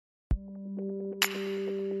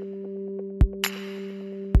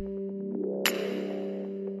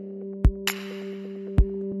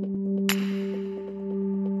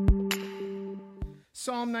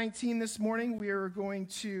Psalm 19 this morning. We are going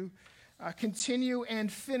to continue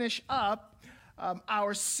and finish up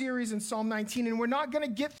our series in Psalm 19. And we're not going to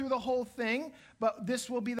get through the whole thing, but this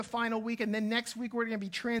will be the final week. And then next week, we're going to be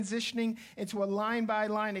transitioning into a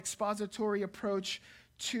line-by-line expository approach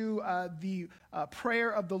to the prayer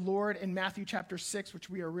of the Lord in Matthew chapter 6, which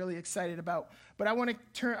we are really excited about. But I want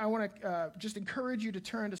to just encourage you to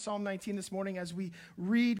turn to Psalm 19 this morning as we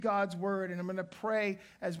read God's word, and I'm going to pray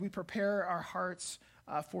as we prepare our hearts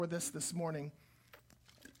for this morning.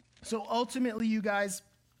 So ultimately, you guys,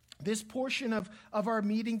 this portion of our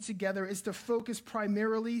meeting together is to focus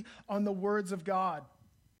primarily on the words of God.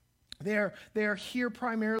 They're here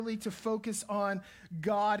primarily to focus on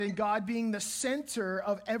God and God being the center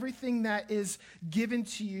of everything that is given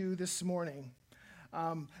to you this morning.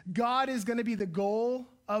 God is going to be the goal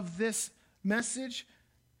of this message,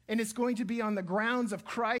 and it's going to be on the grounds of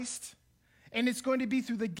Christ, and it's going to be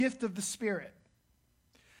through the gift of the Spirit.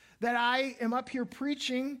 That I am up here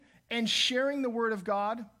preaching and sharing the Word of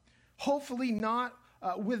God, hopefully not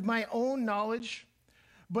with my own knowledge,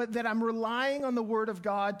 but that I'm relying on the Word of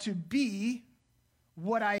God to be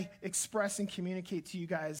what I express and communicate to you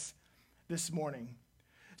guys this morning.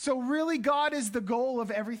 So really, God is the goal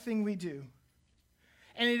of everything we do.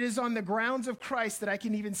 And it is on the grounds of Christ that I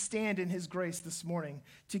can even stand in His grace this morning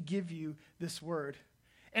to give you this word.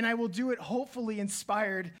 And I will do it hopefully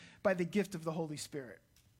inspired by the gift of the Holy Spirit.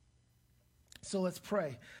 So let's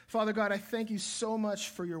pray. Father God, I thank you so much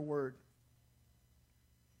for your word.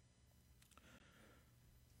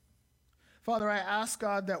 Father, I ask,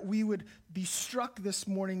 God, that we would be struck this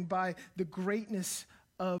morning by the greatness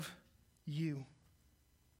of you.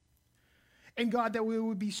 And God, that we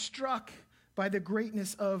would be struck by the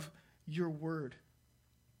greatness of your word.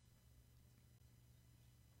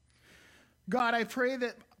 God, I pray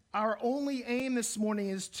that our only aim this morning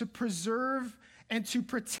is to preserve and to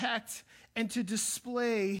protect and to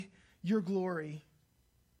display your glory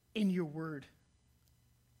in your word.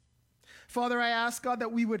 Father, I ask, God,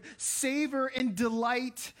 that we would savor and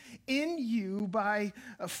delight in you by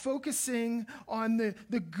focusing on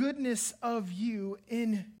the goodness of you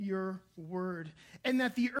in your word, and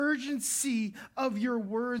that the urgency of your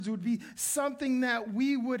words would be something that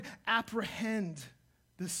we would apprehend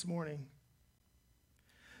this morning.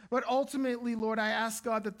 But ultimately, Lord, I ask,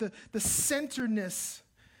 God, that the centeredness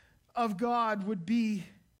of God would be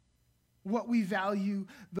what we value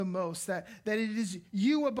the most, that it is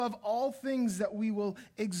you above all things that we will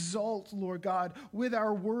exalt, Lord God, with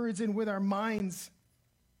our words and with our minds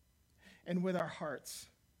and with our hearts.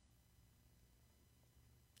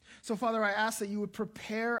 So, Father, I ask that you would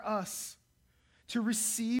prepare us to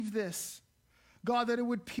receive this. God, that it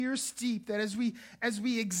would pierce deep, that as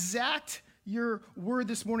we exact your word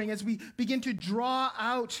this morning, as we begin to draw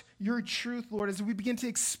out your truth, Lord, as we begin to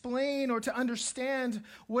explain or to understand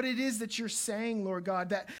what it is that you're saying, Lord God,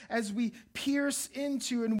 that as we pierce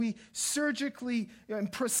into and we surgically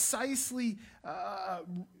and precisely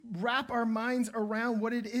wrap our minds around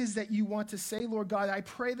what it is that you want to say, Lord God, I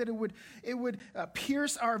pray that it would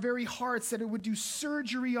pierce our very hearts, that it would do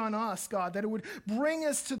surgery on us, God, that it would bring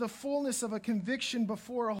us to the fullness of a conviction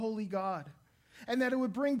before a holy God, and that it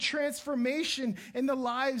would bring transformation in the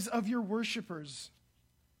lives of your worshipers.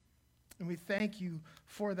 And we thank you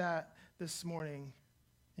for that this morning.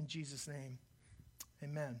 In Jesus' name,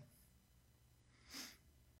 amen.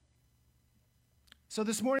 So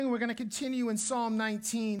this morning we're going to continue in Psalm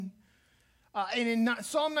 19. And in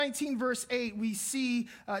Psalm 19, verse 8, we see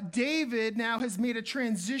David now has made a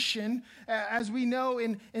transition. As we know,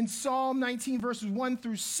 in Psalm 19, verses 1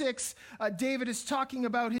 through 6, David is talking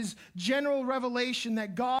about his general revelation,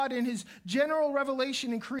 that God in his general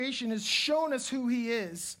revelation in creation has shown us who he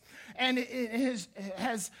is. And it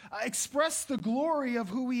has expressed the glory of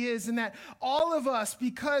who he is, and that all of us,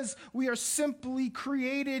 because we are simply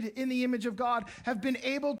created in the image of God, have been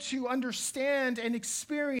able to understand and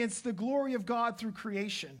experience the glory of God through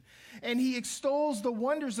creation. And he extols the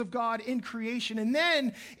wonders of God in creation. And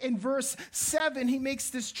then in verse 7, he makes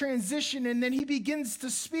this transition, and then he begins to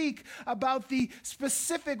speak about the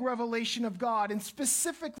specific revelation of God, and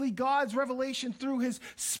specifically God's revelation through his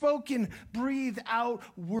spoken, breathed out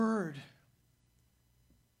word.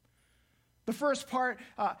 The first part,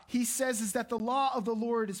 he says, is that the law of the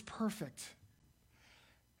Lord is perfect.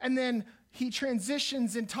 And then he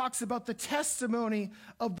transitions and talks about the testimony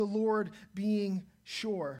of the Lord being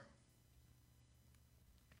sure.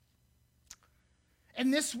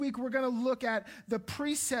 And this week, we're going to look at the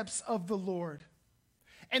precepts of the Lord.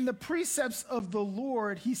 And the precepts of the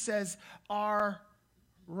Lord, he says, are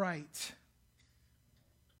right.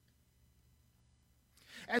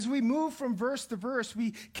 as we move from verse to verse,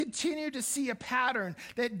 we continue to see a pattern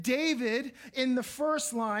that David, in the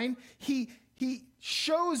first line, he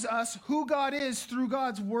shows us who God is through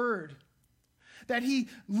God's word. That he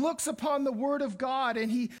looks upon the word of God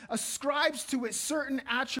and he ascribes to it certain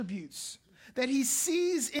attributes. That he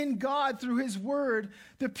sees in God through his word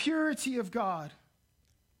the purity of God,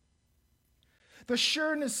 the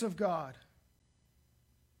sureness of God,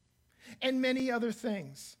 and many other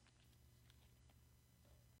things.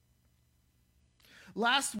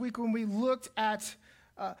 Last week when we looked at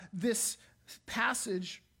this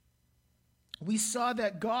passage, we saw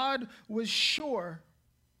that God was sure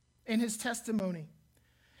in his testimony,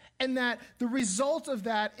 and that the result of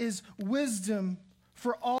that is wisdom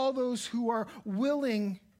for all those who are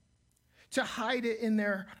willing to hide it in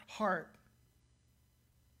their heart.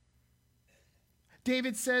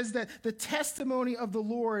 David says that the testimony of the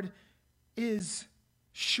Lord is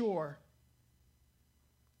sure,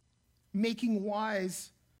 making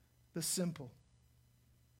wise the simple.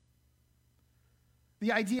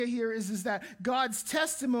 The idea here is that God's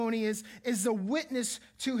testimony is a witness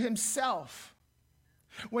to himself.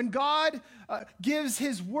 When God gives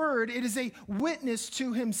his word, it is a witness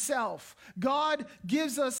to himself. God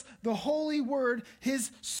gives us the holy word, his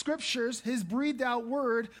scriptures, his breathed out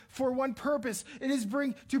word, for one purpose. It is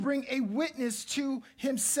to bring a witness to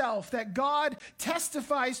himself, that God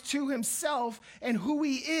testifies to himself and who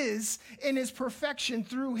he is in his perfection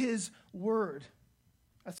through his word.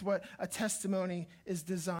 That's what a testimony is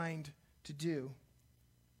designed to do.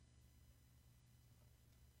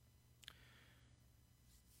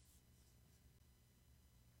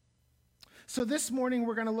 So this morning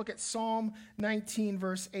we're going to look at Psalm 19,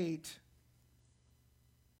 verse 8.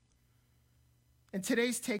 And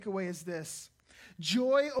today's takeaway is this: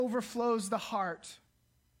 joy overflows the heart,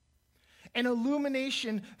 and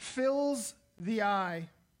illumination fills the eye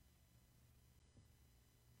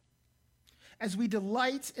as we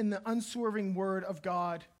delight in the unswerving word of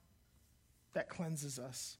God that cleanses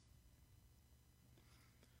us.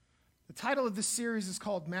 The title of this series is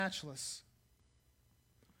called Matchless.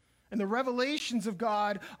 And the revelations of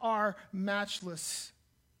God are matchless.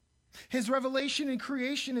 His revelation in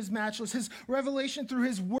creation is matchless. His revelation through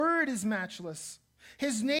his word is matchless.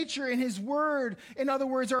 His nature and his word, in other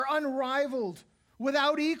words, are unrivaled,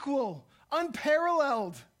 without equal,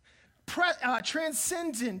 unparalleled,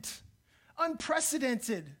 transcendent,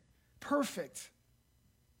 unprecedented, perfect,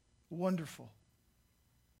 wonderful.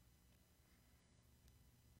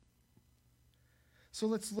 So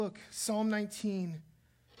let's look. Psalm 19,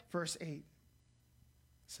 verse 8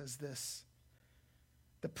 says this: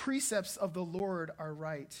 the precepts of the Lord are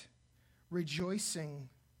right, rejoicing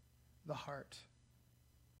the heart.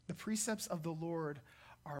 The precepts of the Lord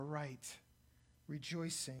are right,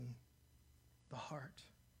 rejoicing the heart.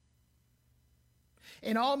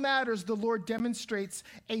 In all matters, the Lord demonstrates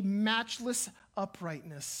a matchless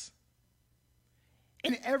uprightness.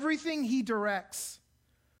 In everything he directs,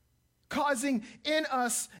 causing in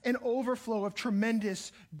us an overflow of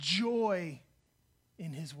tremendous joy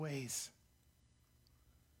in his ways.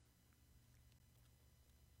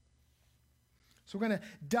 So we're going to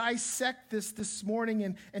dissect this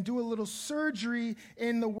morning and do a little surgery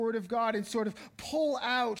in the Word of God and sort of pull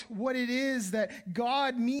out what it is that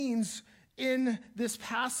God means in this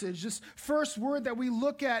passage. This first word that we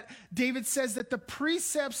look at, David says that the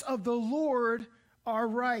precepts of the Lord are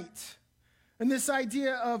right. And this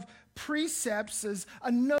idea of precepts is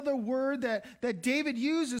another word that David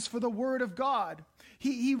uses for the Word of God.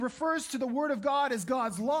 He refers to the Word of God as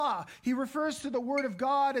God's law. He refers to the Word of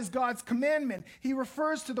God as God's commandment. He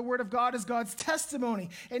refers to the Word of God as God's testimony.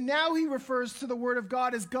 And now he refers to the Word of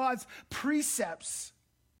God as God's precepts.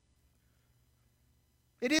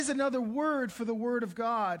 It is another word for the Word of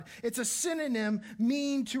God. It's a synonym,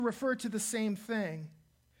 mean to refer to the same thing.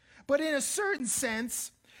 But in a certain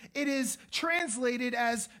sense, it is translated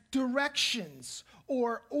as directions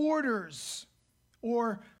or orders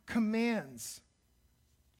or commands.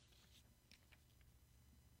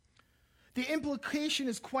 The implication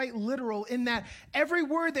is quite literal in that every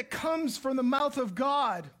word that comes from the mouth of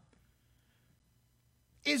God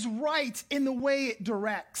is right in the way it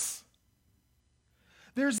directs.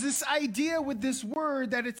 There's this idea with this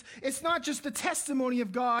word that it's not just the testimony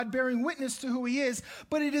of God bearing witness to who he is,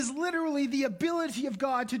 but it is literally the ability of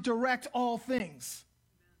God to direct all things.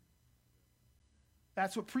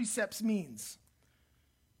 That's what precepts means.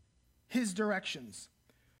 His directions.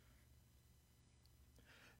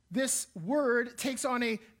 This word takes on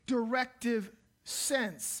a directive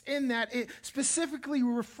sense in that it specifically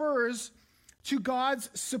refers to God's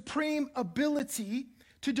supreme ability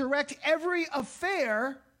to direct every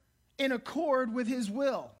affair in accord with his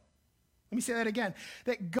will. Let me say that again.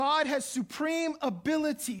 That God has supreme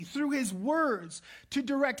ability through his words to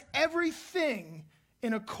direct everything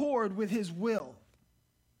in accord with his will.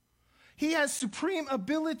 He has supreme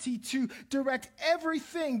ability to direct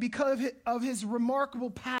everything because of his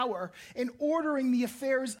remarkable power in ordering the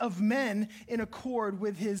affairs of men in accord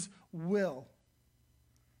with his will.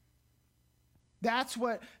 That's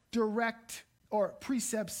what direct or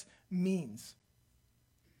precepts means.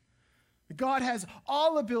 God has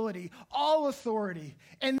all ability, all authority,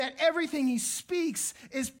 and that everything he speaks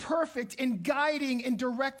is perfect in guiding and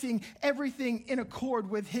directing everything in accord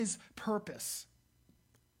with his purpose.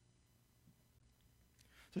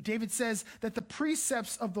 So David says that the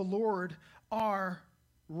precepts of the Lord are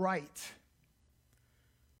right.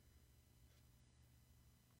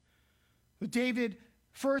 So David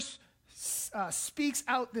first speaks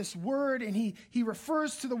out this word, and he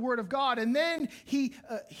refers to the word of God, and then he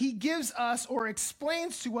gives us or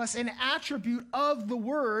explains to us an attribute of the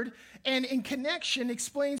word, and in connection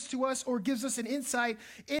explains to us or gives us an insight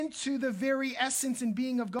into the very essence and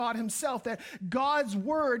being of God himself, that God's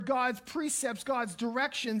word, God's precepts, God's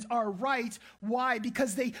directions are right. Why?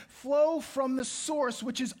 Because they flow from the source,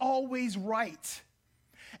 which is always right.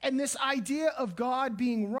 And this idea of God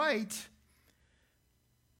being right,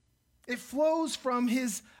 it flows from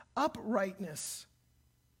his uprightness.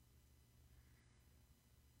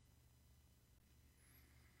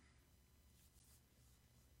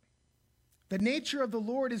 The nature of the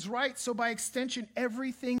Lord is right, so by extension,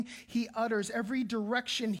 everything he utters, every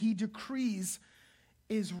direction he decrees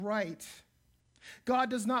is right. God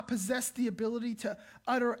does not possess the ability to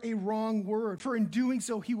utter a wrong word, for in doing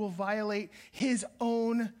so, he will violate his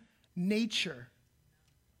own nature.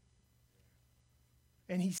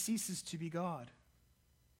 And he ceases to be God.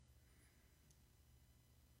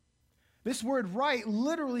 This word right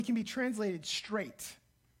literally can be translated straight.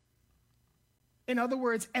 In other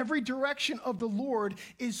words, every direction of the Lord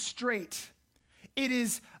is straight. It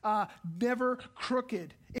is never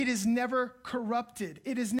crooked. It is never corrupted.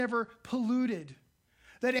 It is never polluted.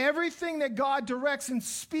 That everything that God directs and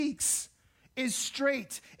speaks is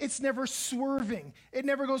straight. It's never swerving. It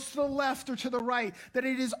never goes to the left or to the right. That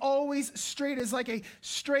it is always straight, as like a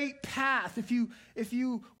straight path. If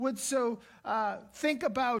you would so think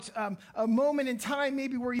about a moment in time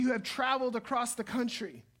maybe where you have traveled across the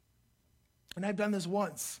country. And I've done this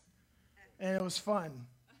once, and it was fun.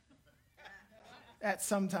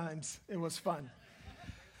 Sometimes it was fun.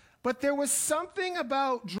 But there was something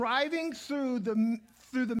about driving through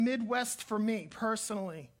the Midwest for me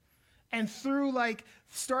personally, and through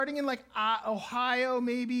starting in Ohio,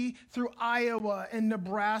 maybe through Iowa and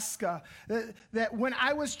Nebraska, that when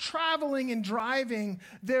I was traveling and driving,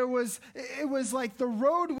 it was like the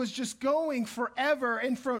road was just going forever,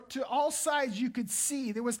 and to all sides you could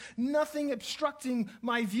see. There was nothing obstructing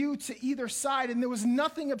my view to either side, and there was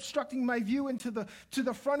nothing obstructing my view to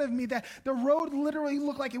the front of me. That the road literally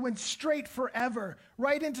looked like it went straight forever,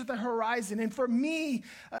 right into the horizon. And for me,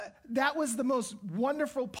 that was the most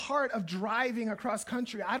wonderful part of driving across country.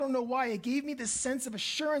 I don't know why. It gave me this sense of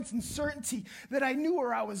assurance and certainty that I knew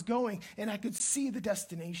where I was going and I could see the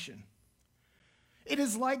destination. It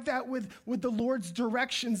is like that with the Lord's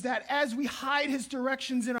directions, that as we hide his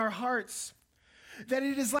directions in our hearts, that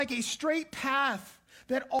it is like a straight path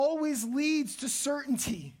that always leads to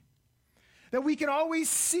certainty. That we can always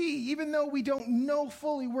see, even though we don't know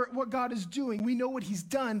fully what God is doing. We know what he's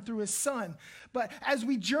done through his son. But as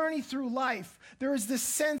we journey through life, there is this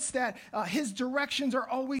sense that his directions are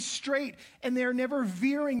always straight and they are never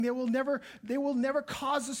veering. They will never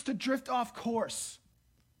cause us to drift off course.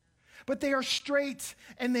 But they are straight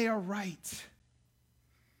and they are right.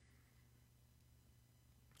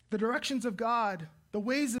 The directions of God, the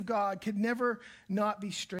ways of God, could never not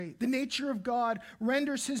be straight. The nature of God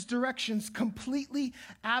renders his directions completely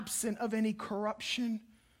absent of any corruption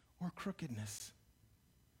or crookedness.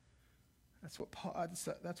 That's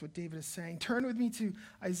what David is saying. Turn with me to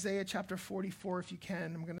Isaiah chapter 44 if you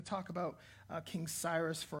can. I'm going to talk about King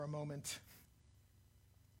Cyrus for a moment.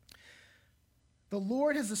 The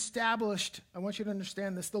Lord has established, I want you to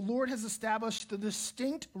understand this, the Lord has established the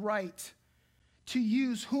distinct right to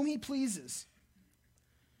use whom he pleases,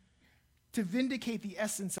 to vindicate the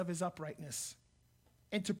essence of his uprightness,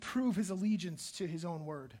 and to prove his allegiance to his own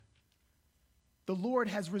word. The Lord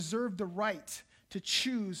has reserved the right to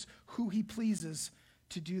choose who he pleases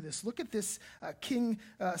to do this. Look at this King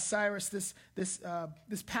Cyrus, this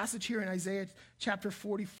passage here in Isaiah chapter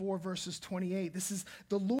 44, verses 28. This is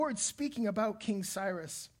the Lord speaking about King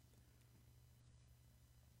Cyrus.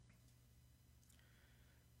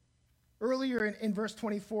 Earlier in verse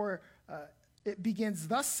 24, it begins,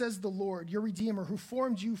 "Thus says the Lord, your Redeemer, who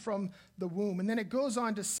formed you from the womb." And then it goes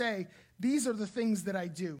on to say, "These are the things that I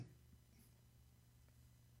do.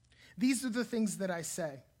 These are the things that I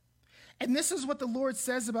say." And this is what the Lord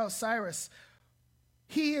says about Cyrus.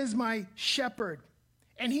 "He is my shepherd,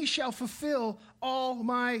 and he shall fulfill all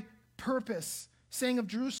my purpose," saying of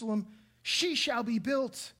Jerusalem, "She shall be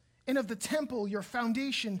built, and of the temple your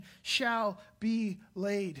foundation shall be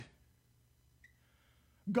laid."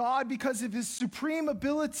 God, because of his supreme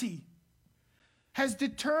ability, has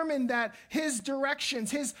determined that his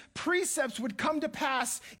directions, his precepts would come to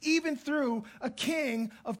pass even through a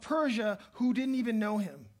king of Persia who didn't even know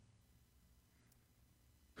him,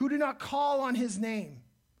 who did not call on his name,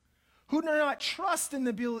 who did not trust in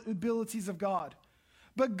the abilities of God.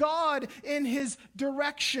 But God, in his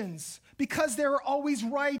directions, because they are always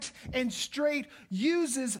right and straight,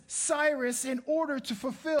 uses Cyrus in order to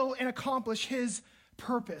fulfill and accomplish his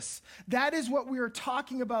purpose. That is what we are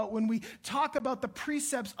talking about when we talk about the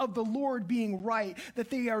precepts of the Lord being right, that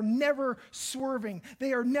they are never swerving,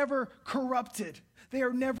 they are never corrupted, they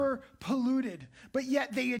are never polluted, but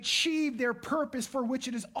yet they achieve their purpose for which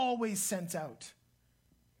it is always sent out,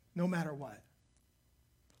 no matter what.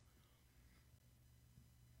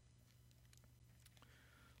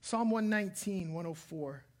 Psalm 119,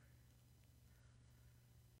 104.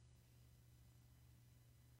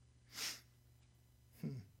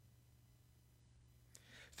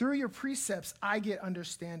 "Through your precepts I get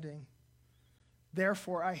understanding.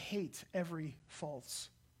 Therefore I hate every false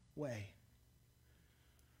way."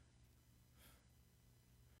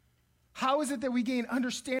 How is it that we gain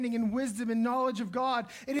understanding and wisdom and knowledge of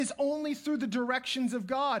God? It is only through the directions of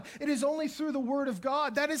God. It is only through the word of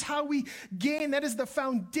God. That is how we gain. That is the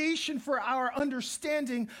foundation for our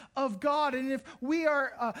understanding of God. And if we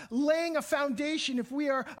are laying a foundation, if we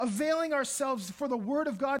are availing ourselves for the word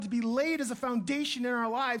of God to be laid as a foundation in our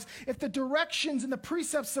lives, if the directions and the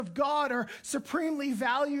precepts of God are supremely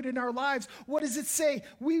valued in our lives, what does it say?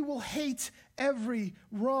 We will hate every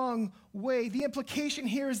wrong way. The implication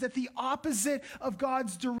here is that the opposite of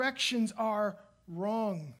God's directions are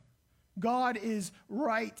wrong. God is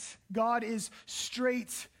right. God is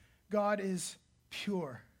straight. God is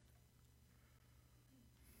pure.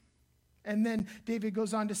 And then David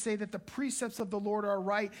goes on to say that the precepts of the Lord are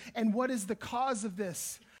right. And what is the cause of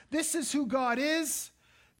this? This is who God is.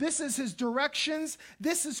 This is his directions.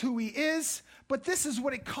 This is who he is. But this is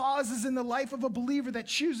what it causes in the life of a believer that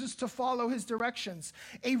chooses to follow his directions.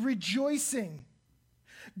 A rejoicing.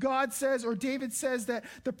 God says, or David says, that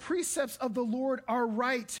the precepts of the Lord are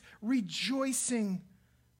right, rejoicing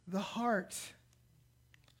the heart.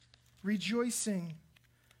 Rejoicing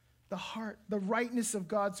the heart. The rightness of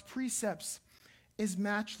God's precepts is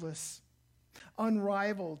matchless,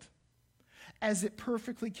 unrivaled, as it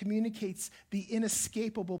perfectly communicates the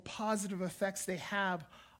inescapable positive effects they have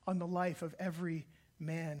on the life of every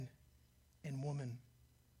man and woman.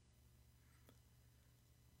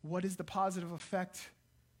 What is the positive effect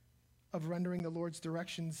of rendering the Lord's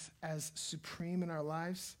directions as supreme in our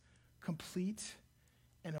lives? Complete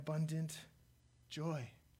and abundant joy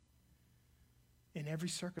in every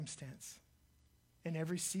circumstance, in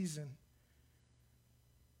every season,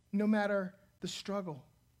 no matter the struggle.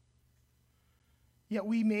 Yet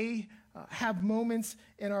we may have moments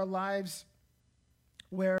in our lives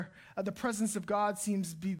where the presence of God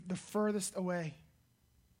seems to be the furthest away.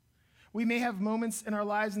 We may have moments in our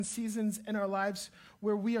lives and seasons in our lives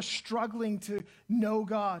where we are struggling to know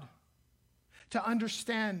God, to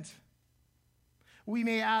understand. We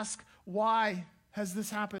may ask, why has this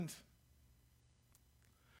happened?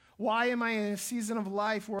 Why am I in a season of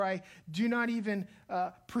life where I do not even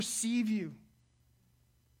perceive you?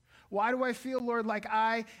 Why do I feel, Lord, like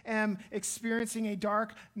I am experiencing a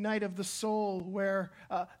dark night of the soul where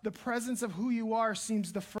the presence of who you are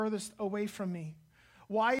seems the furthest away from me?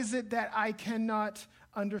 Why is it that I cannot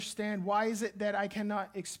understand? Why is it that I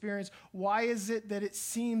cannot experience? Why is it that it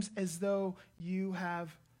seems as though you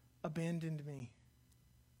have abandoned me?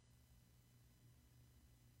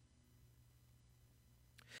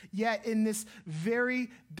 Yet in this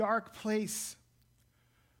very dark place,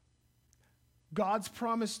 God's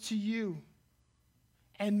promise to you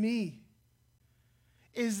and me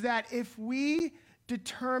is that if we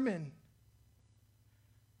determine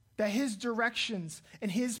that his directions and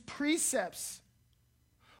his precepts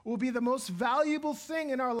will be the most valuable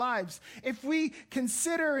thing in our lives, if we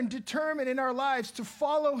consider and determine in our lives to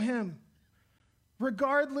follow him,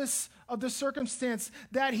 regardless of the circumstance,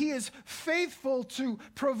 that he is faithful to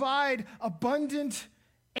provide abundant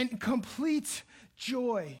and complete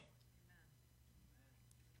joy.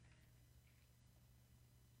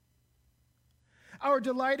 Our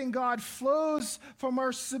delight in God flows from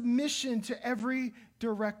our submission to every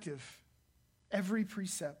directive, every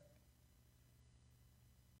precept.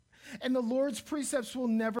 And the Lord's precepts will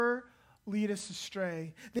never lead us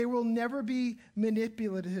astray. They will never be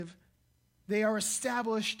manipulative. They are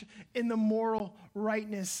established in the moral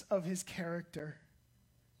rightness of his character.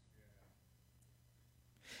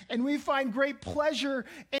 And we find great pleasure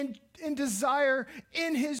and desire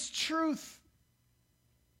in his truth.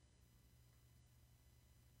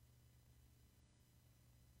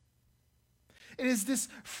 It is this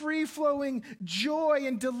free-flowing joy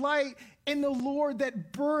and delight in the Lord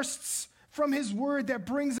that bursts from his word that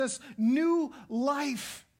brings us new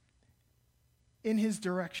life in his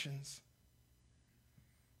directions.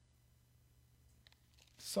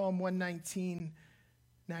 Psalm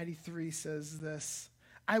 119:93 says this,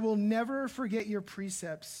 I will never forget your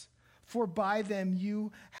precepts, for by them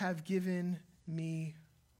you have given me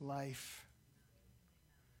life.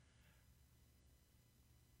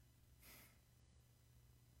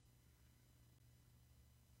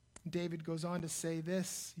 David goes on to say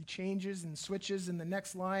this. He changes and switches in the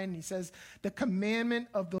next line. He says, the commandment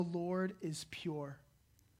of the Lord is pure,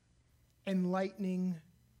 enlightening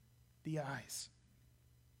the eyes.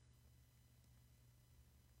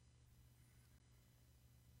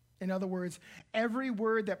 In other words, every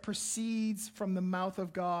word that proceeds from the mouth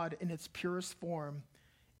of God in its purest form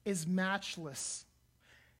is matchless.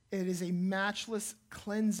 It is a matchless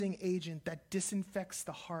cleansing agent that disinfects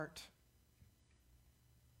the heart.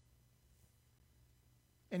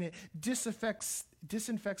 And it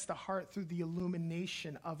disinfects the heart through the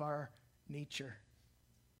illumination of our nature.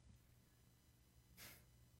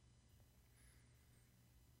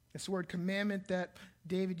 This word commandment that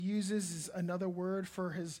David uses is another word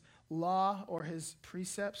for his law or his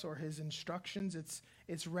precepts or his instructions.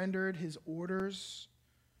 It's rendered his orders,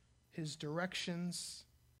 his directions,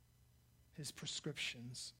 his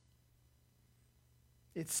prescriptions.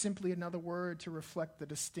 It's simply another word to reflect the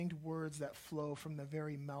distinct words that flow from the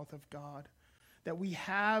very mouth of God, that we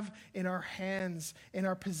have in our hands, in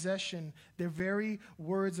our possession, the very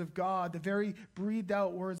words of God, the very breathed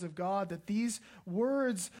out words of God, that these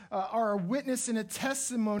words are a witness and a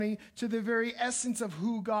testimony to the very essence of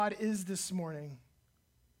who God is this morning.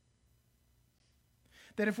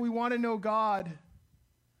 That if we want to know God,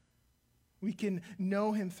 we can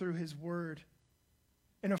know him through his word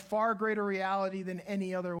in a far greater reality than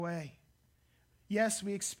any other way. Yes,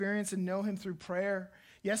 we experience and know him through prayer.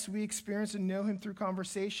 Yes, we experience and know him through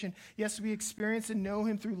conversation. Yes, we experience and know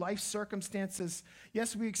him through life circumstances.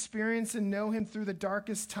 Yes, we experience and know him through the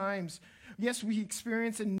darkest times. Yes, we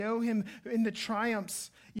experience and know him in the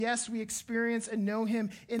triumphs. Yes, we experience and know him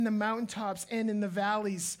in the mountaintops and in the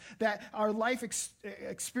valleys. That our life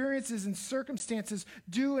experiences and circumstances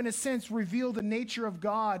do, in a sense, reveal the nature of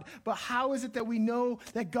God. But how is it that we know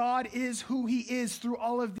that God is who he is through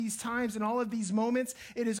all of these times and all of these moments?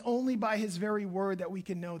 It is only by his very word that we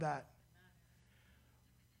can know that.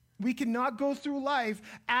 We cannot go through life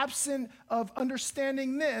absent of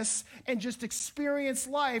understanding this and just experience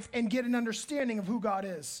life and get an understanding of who God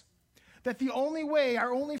is. That the only way,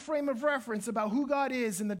 our only frame of reference about who God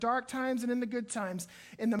is in the dark times and in the good times,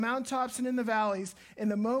 in the mountaintops and in the valleys, in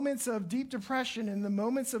the moments of deep depression, in the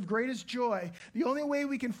moments of greatest joy, the only way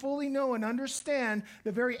we can fully know and understand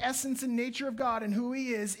the very essence and nature of God and who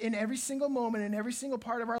he is in every single moment, in every single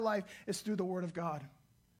part of our life, is through the word of God.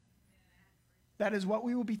 That is what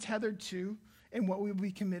we will be tethered to and what we will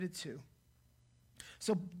be committed to.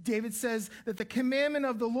 So David says that the commandment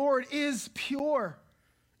of the Lord is pure.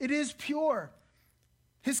 It is pure.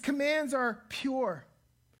 His commands are pure.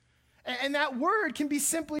 And that word can be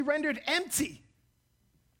simply rendered empty.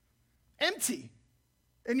 Empty.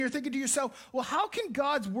 And you're thinking to yourself, well, how can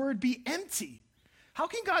God's word be empty? How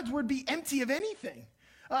can God's word be empty of anything?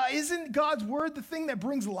 Isn't God's word the thing that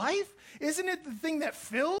brings life? Isn't it the thing that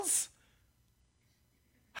fills?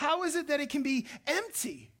 How is it that it can be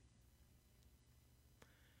empty?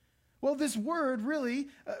 Well, this word really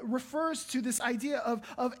refers to this idea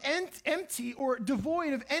of empty or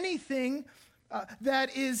devoid of anything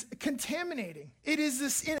that is contaminating. It is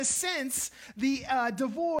this, in a sense, the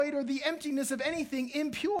devoid or the emptiness of anything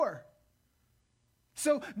impure.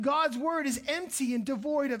 So God's word is empty and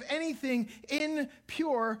devoid of anything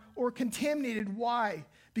impure or contaminated. Why?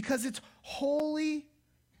 Because it's wholly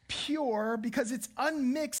pure, because it's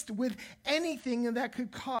unmixed with anything that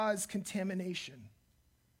could cause contamination.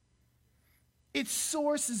 Its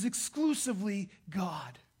source is exclusively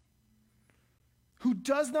God, who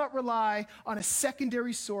does not rely on a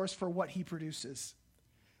secondary source for what he produces.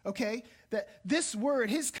 okay? That this word,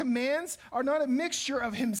 his commands, are not a mixture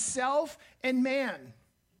of himself and man.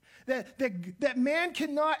 That man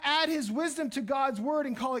cannot add his wisdom to God's word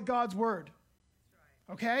and call it God's word.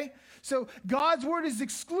 Okay? So God's word is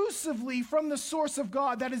exclusively from the source of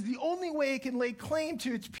God. That is the only way it can lay claim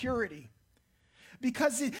to its purity.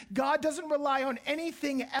 Because God doesn't rely on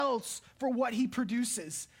anything else for what he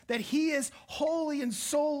produces. That he is wholly and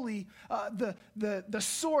solely the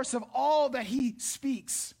source of all that he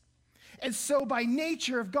speaks. And so by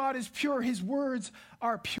nature, if God is pure, his words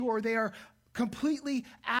are pure. They are completely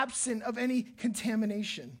absent of any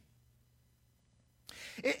contamination.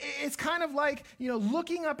 It's kind of like,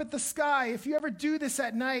 looking up at the sky. If you ever do this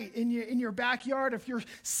at night in your backyard, if you're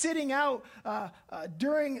sitting out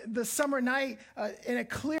during the summer night in a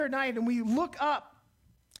clear night, and we look up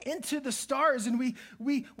into the stars, and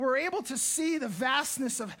we were able to see the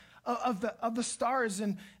vastness of the stars,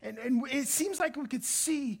 and it seems like we could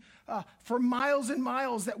see for miles and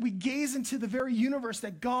miles, that we gaze into the very universe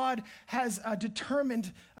that God has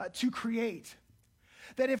determined to create.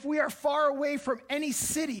 That if we are far away from any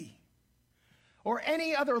city or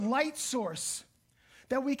any other light source,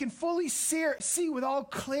 that we can fully see with all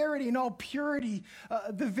clarity and all purity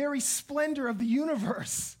the very splendor of the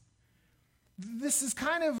universe. This is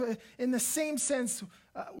kind of, in the same sense,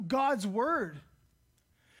 God's word.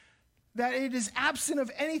 That it is absent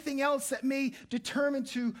of anything else that may determine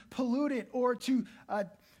to pollute it or to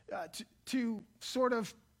sort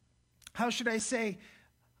of, how should I say,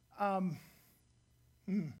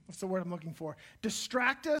 what's the word I'm looking for?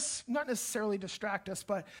 Distract us, not necessarily distract us,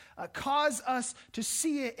 but cause us to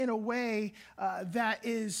see it in a way that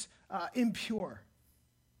is impure.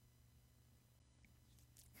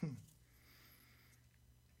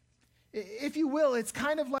 If you will, it's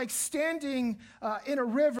kind of like standing in a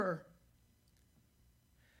river,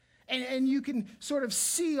 and you can sort of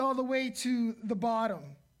see all the way to the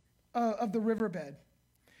bottom of the riverbed.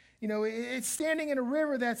 It's standing in a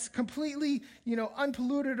river that's completely,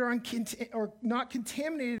 unpolluted or not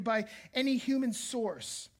contaminated by any human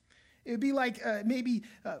source. It would be like maybe,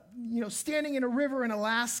 standing in a river in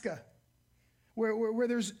Alaska where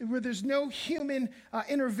there's no human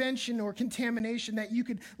intervention or contamination, that you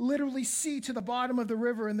could literally see to the bottom of the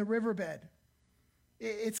river in the riverbed.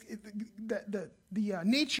 The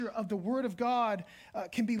nature of the Word of God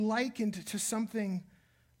can be likened to something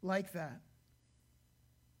like that.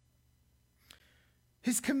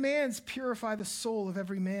 His commands purify the soul of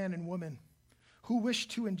every man and woman who wish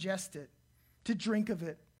to ingest it, to drink of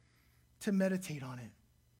it, to meditate on it.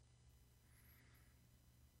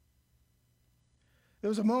 There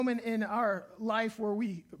was a moment in our life where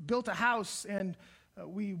we built a house, and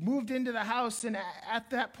we moved into the house, and at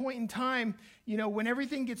that point in time, when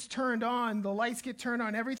everything gets turned on, the lights get turned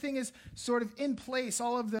on, everything is sort of in place.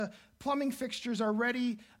 All of the plumbing fixtures are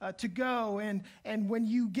ready to go. And when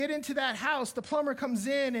you get into that house, the plumber comes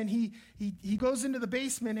in, and he goes into the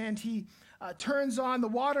basement, and he turns on the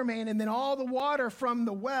water main, and then all the water from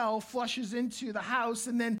the well flushes into the house,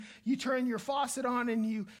 and then you turn your faucet on, and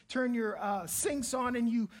you turn your sinks on,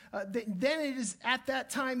 and then it is at that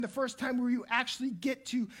time, the first time, where you actually get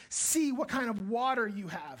to see what kind of water you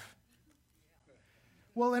have.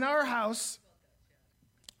 Well, in our house,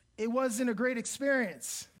 it wasn't a great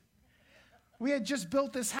experience. We had just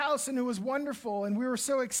built this house, and it was wonderful, and we were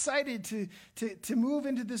so excited to move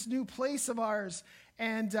into this new place of ours.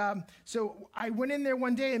 And so I went in there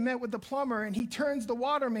one day and met with the plumber, and he turns the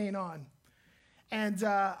water main on. And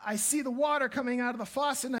I see the water coming out of the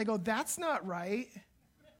faucet, and I go, that's not right.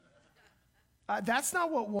 That's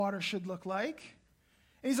not what water should look like.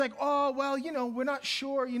 And he's like, oh, well, we're not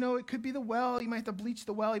sure. It could be the well. You might have to bleach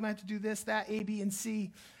the well. You might have to do this, that, A, B, and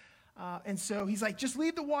C. And so he's like, just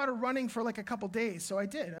leave the water running for like a couple days. So I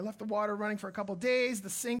did. I left the water running for a couple days. The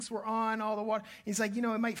sinks were on, all the water. He's like, it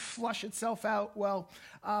might flush itself out. Well,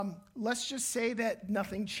 let's just say that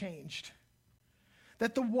nothing changed.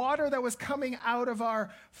 That the water that was coming out of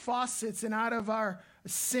our faucets and out of our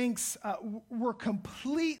sinks were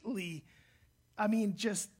completely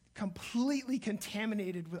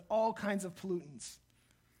contaminated with all kinds of pollutants.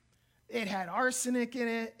 It had arsenic in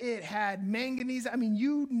it. It had manganese.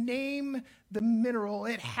 You name the mineral,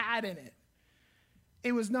 it had in it.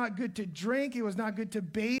 It was not good to drink. It was not good to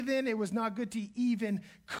bathe in. It was not good to even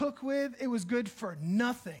cook with. It was good for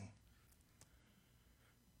nothing.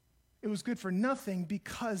 It was good for nothing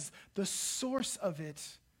because the source of it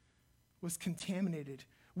was contaminated.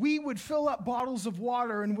 We would fill up bottles of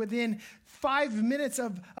water, and within 5 minutes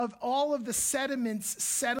of all of the sediments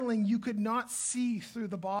settling, you could not see through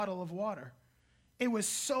the bottle of water. It was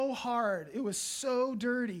so hard. It was so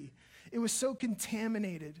dirty. It was so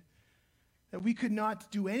contaminated that we could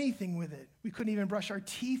not do anything with it. We couldn't even brush our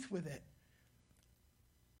teeth with it.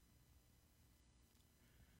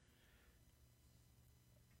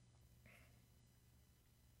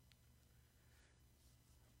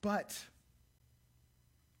 But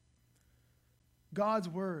God's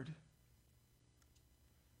word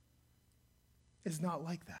is not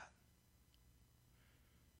like that.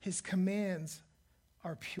 His commands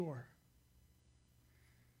are pure.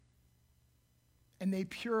 And they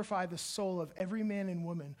purify the soul of every man and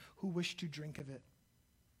woman who wish to drink of it,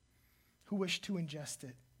 who wish to ingest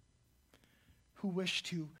it, who wish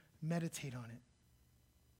to meditate on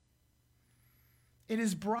it. It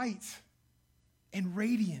is bright and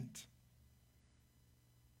radiant.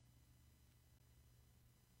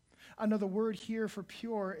 Another word here for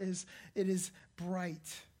pure is it is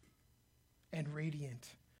bright and radiant.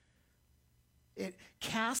 It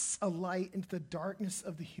casts a light into the darkness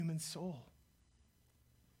of the human soul,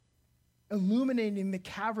 illuminating the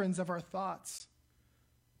caverns of our thoughts,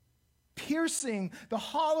 piercing the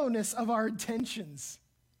hollowness of our intentions.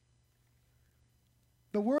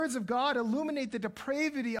 The words of God illuminate the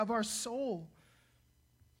depravity of our soul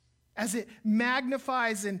as it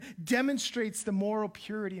magnifies and demonstrates the moral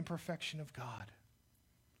purity and perfection of God.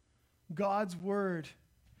 God's word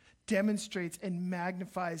demonstrates and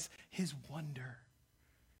magnifies his wonder,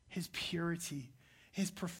 his purity,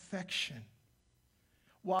 his perfection,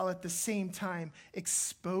 while at the same time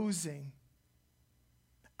exposing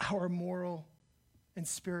our moral and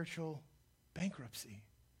spiritual bankruptcy.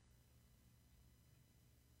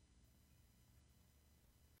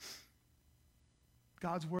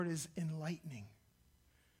 God's word is enlightening.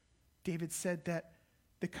 David said that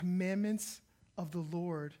the commandments of the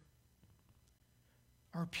Lord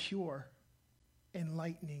are pure,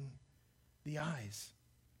 enlightening the eyes.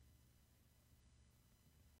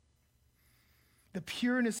 The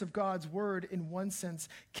pureness of God's word, in one sense,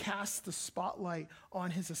 casts the spotlight on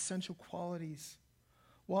his essential qualities,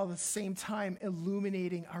 while at the same time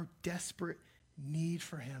illuminating our desperate need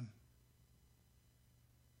for him,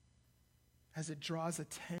 as it draws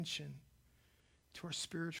attention to our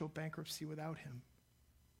spiritual bankruptcy without him.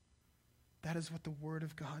 That is what the word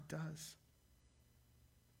of God does.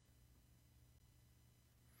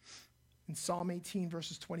 In Psalm 18,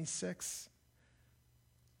 verses 26,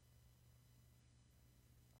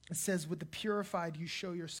 it says, with the purified you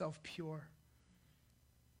show yourself pure,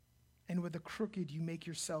 and with the crooked you make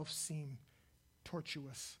yourself seem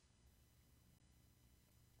tortuous.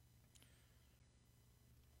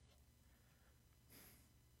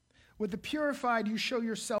 With the purified, you show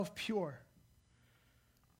yourself pure.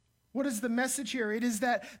 What is the message here? It is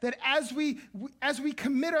that as we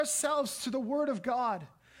commit ourselves to the Word of God,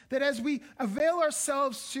 that as we avail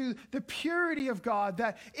ourselves to the purity of God,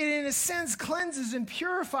 that it in a sense cleanses and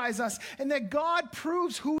purifies us, and that God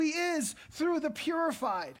proves who he is through the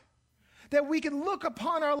purified. That we can look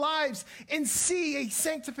upon our lives and see a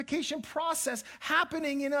sanctification process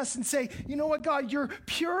happening in us and say, you know what, God, you're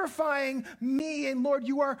purifying me, and Lord,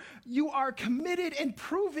 you are committed and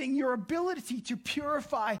proving your ability to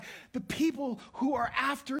purify the people who are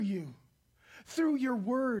after you through your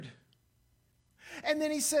word. And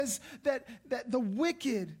then he says that the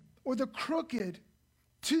wicked or the crooked,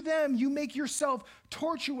 to them you make yourself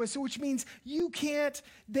tortuous, which means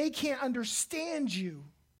they can't understand you.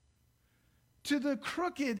 To the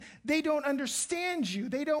crooked, they don't understand you.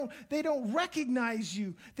 They don't recognize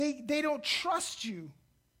you. They don't trust you.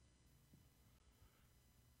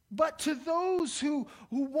 But to those who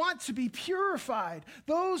want to be purified,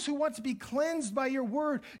 those who want to be cleansed by your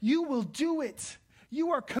word, you will do it.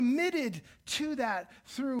 You are committed to that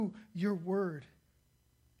through your word.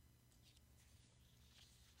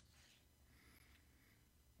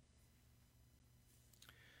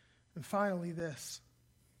 And finally, this.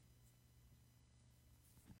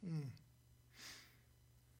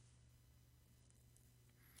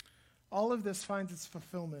 All of this finds its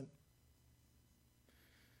fulfillment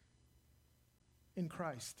in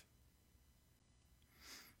Christ.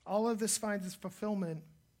 All of this finds its fulfillment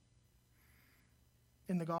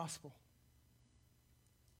in the gospel.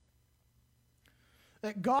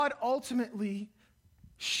 That God ultimately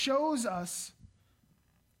shows us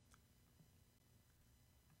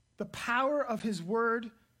the power of his word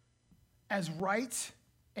as right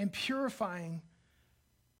and purifying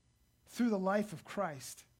through the life of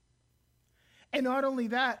Christ. And not only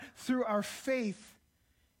that, through our faith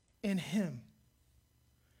in him.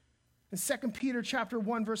 In 2 Peter chapter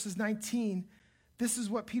 1, verses 19, this is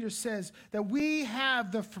what Peter says, that we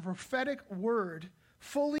have the prophetic word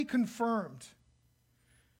fully confirmed.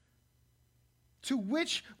 to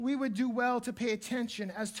which we would do well to pay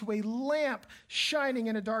attention as to a lamp shining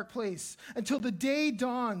in a dark place until the day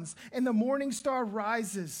dawns and the morning star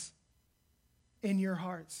rises in your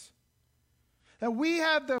hearts. That we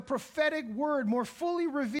have the prophetic word more fully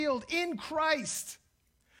revealed in Christ.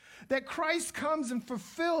 That Christ comes and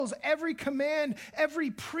fulfills every command, every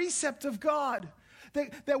precept of God.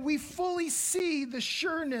 That we fully see the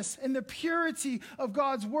sureness and the purity of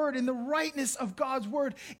God's word and the rightness of God's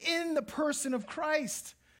word in the person of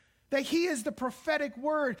Christ. That he is the prophetic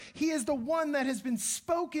word. He is the one that has been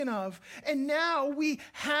spoken of. And now we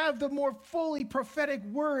have the more fully prophetic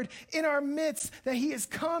word in our midst, that he has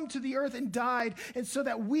come to the earth and died, and so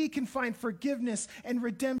that we can find forgiveness and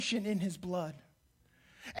redemption in his blood.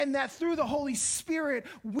 And that through the Holy Spirit,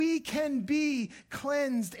 we can be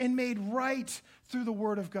cleansed and made right through the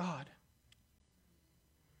word of God.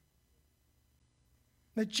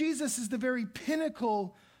 That Jesus is the very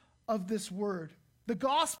pinnacle of this word. The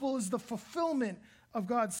gospel is the fulfillment of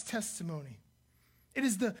God's testimony. It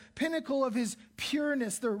is the pinnacle of his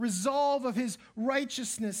pureness, the resolve of his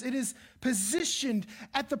righteousness. It is positioned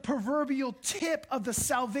at the proverbial tip of the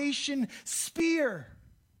salvation spear.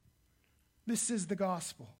 This is the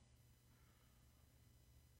gospel.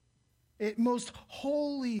 It most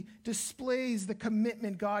wholly displays the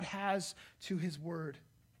commitment God has to his word.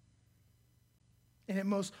 And it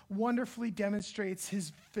most wonderfully demonstrates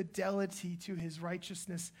his fidelity to his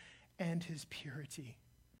righteousness and his purity.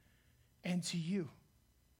 And to you.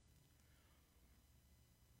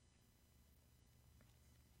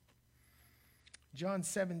 John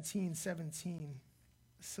 17:17.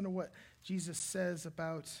 Listen to what Jesus says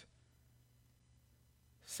about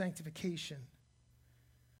sanctification.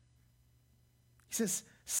 He says,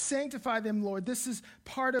 sanctify them, Lord. This is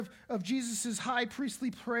part of Jesus' high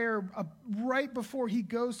priestly prayer right before he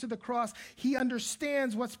goes to the cross. He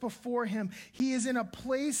understands what's before him. He is in a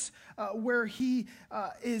place where he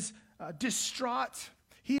is distraught.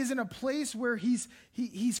 He is in a place where he's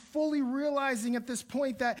fully realizing at this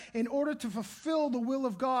point that in order to fulfill the will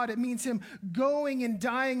of God, it means him going and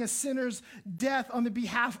dying a sinner's death on the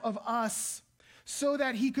behalf of us so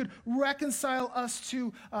that he could reconcile us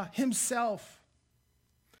to himself.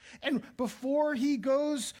 And before he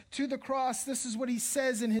goes to the cross, this is what he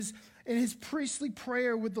says in his priestly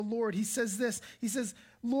prayer with the Lord. He says this. He says,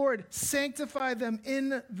 Lord, sanctify them in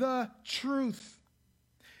the truth.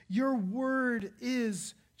 Your word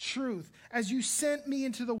is truth. As you sent me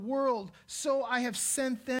into the world, so I have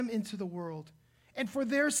sent them into the world. And for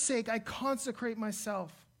their sake, I consecrate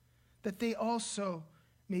myself, that they also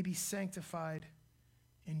may be sanctified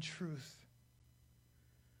in truth.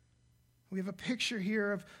 We have a picture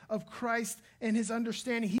here of Christ and his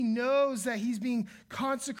understanding. He knows that he's being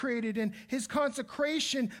consecrated, and his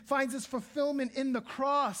consecration finds its fulfillment in the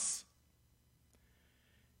cross.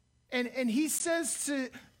 And he says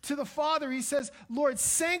to the Father, he says, Lord,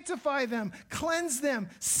 sanctify them, cleanse them,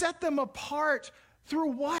 set them apart.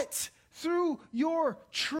 Through what? Through your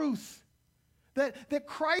truth. That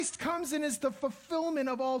Christ comes and is the fulfillment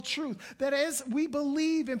of all truth. That as we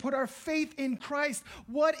believe and put our faith in Christ,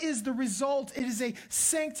 what is the result? It is a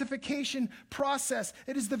sanctification process.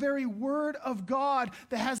 It is the very word of God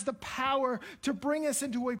that has the power to bring us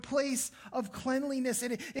into a place of cleanliness.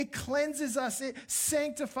 It cleanses us. It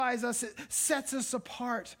sanctifies us. It sets us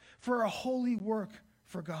apart for a holy work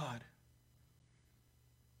for God.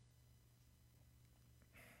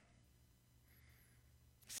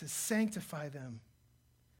 To sanctify them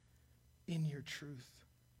in your truth.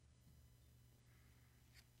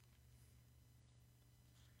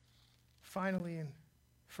 Finally, in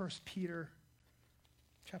 1 Peter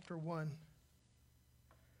chapter 1,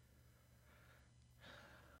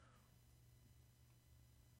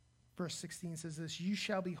 verse 16 says this, you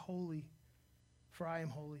shall be holy, for I am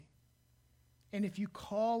holy. And if you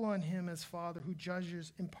call on him as Father who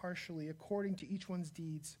judges impartially according to each one's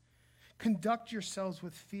deeds, conduct yourselves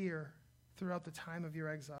with fear throughout the time of your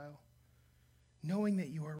exile, knowing that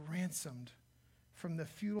you are ransomed from the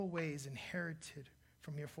futile ways inherited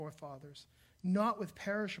from your forefathers, not with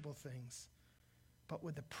perishable things, but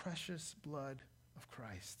with the precious blood of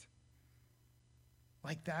Christ,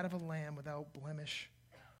 like that of a lamb without blemish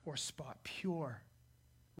or spot, pure,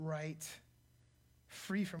 right,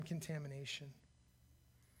 free from contamination.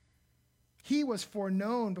 He was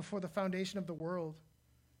foreknown before the foundation of the world,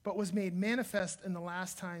 but was made manifest in the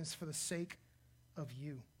last times for the sake of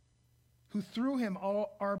you, who through him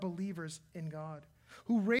all are believers in God,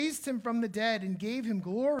 who raised him from the dead and gave him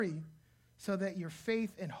glory, so that your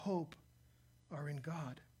faith and hope are in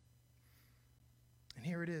God. And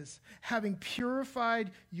here it is, having purified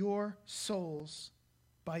your souls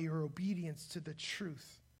by your obedience to the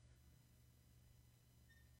truth.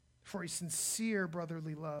 For a sincere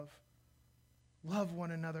brotherly love, love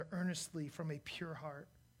one another earnestly from a pure heart,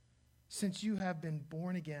 since you have been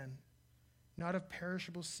born again, not of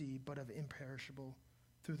perishable seed, but of imperishable,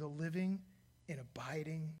 through the living and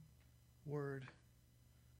abiding word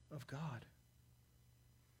of God.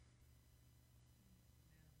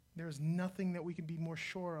 There is nothing that we can be more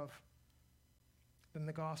sure of than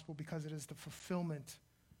the gospel, because it is the fulfillment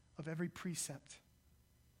of every precept,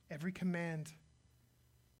 every command,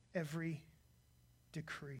 every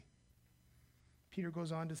decree. Peter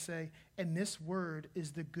goes on to say, and this word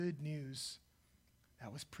is the good news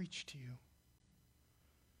that was preached to you.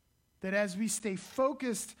 That as we stay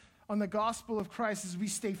focused on the gospel of Christ, as we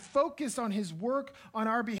stay focused on his work on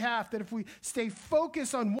our behalf, that if we stay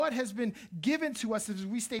focused on what has been given to us, as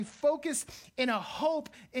we stay focused in a hope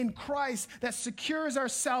in Christ that secures our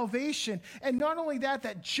salvation, and not only that,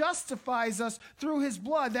 that justifies us through his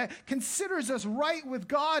blood, that considers us right with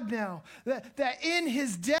God now, that in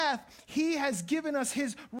his death, he has given us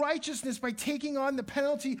his righteousness by taking on the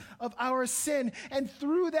penalty of our sin. And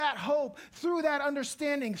through that hope, through that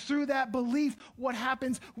understanding, through that belief, what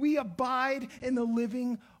happens? We abide in the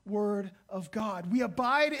living word of God. We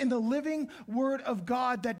abide in the living word of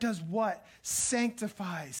God that does what?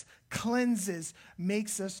 Sanctifies, cleanses,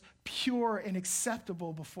 makes us pure and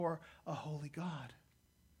acceptable before a holy God.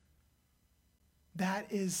 That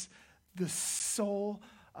is the soul.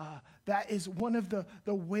 That is one of the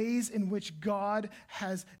ways in which God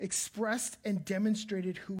has expressed and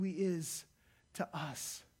demonstrated who he is to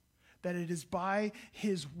us. That it is by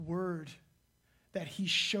his word that he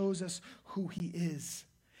shows us who he is.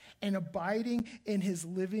 And abiding in his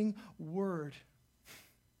living word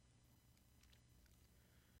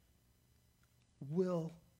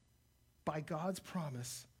will, by God's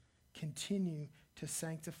promise, continue to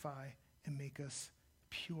sanctify and make us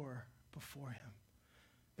pure before him.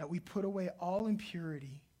 That we put away all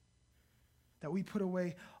impurity, that we put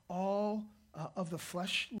away all of the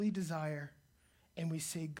fleshly desire, and we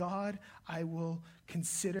say, God, I will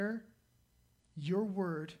consider your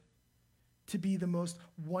word to be the most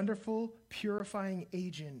wonderful, purifying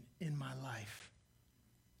agent in my life.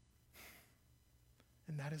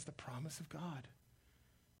 And that is the promise of God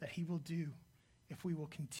that he will do if we will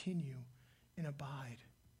continue and abide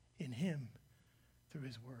in him through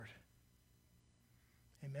his word.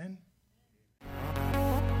 Amen.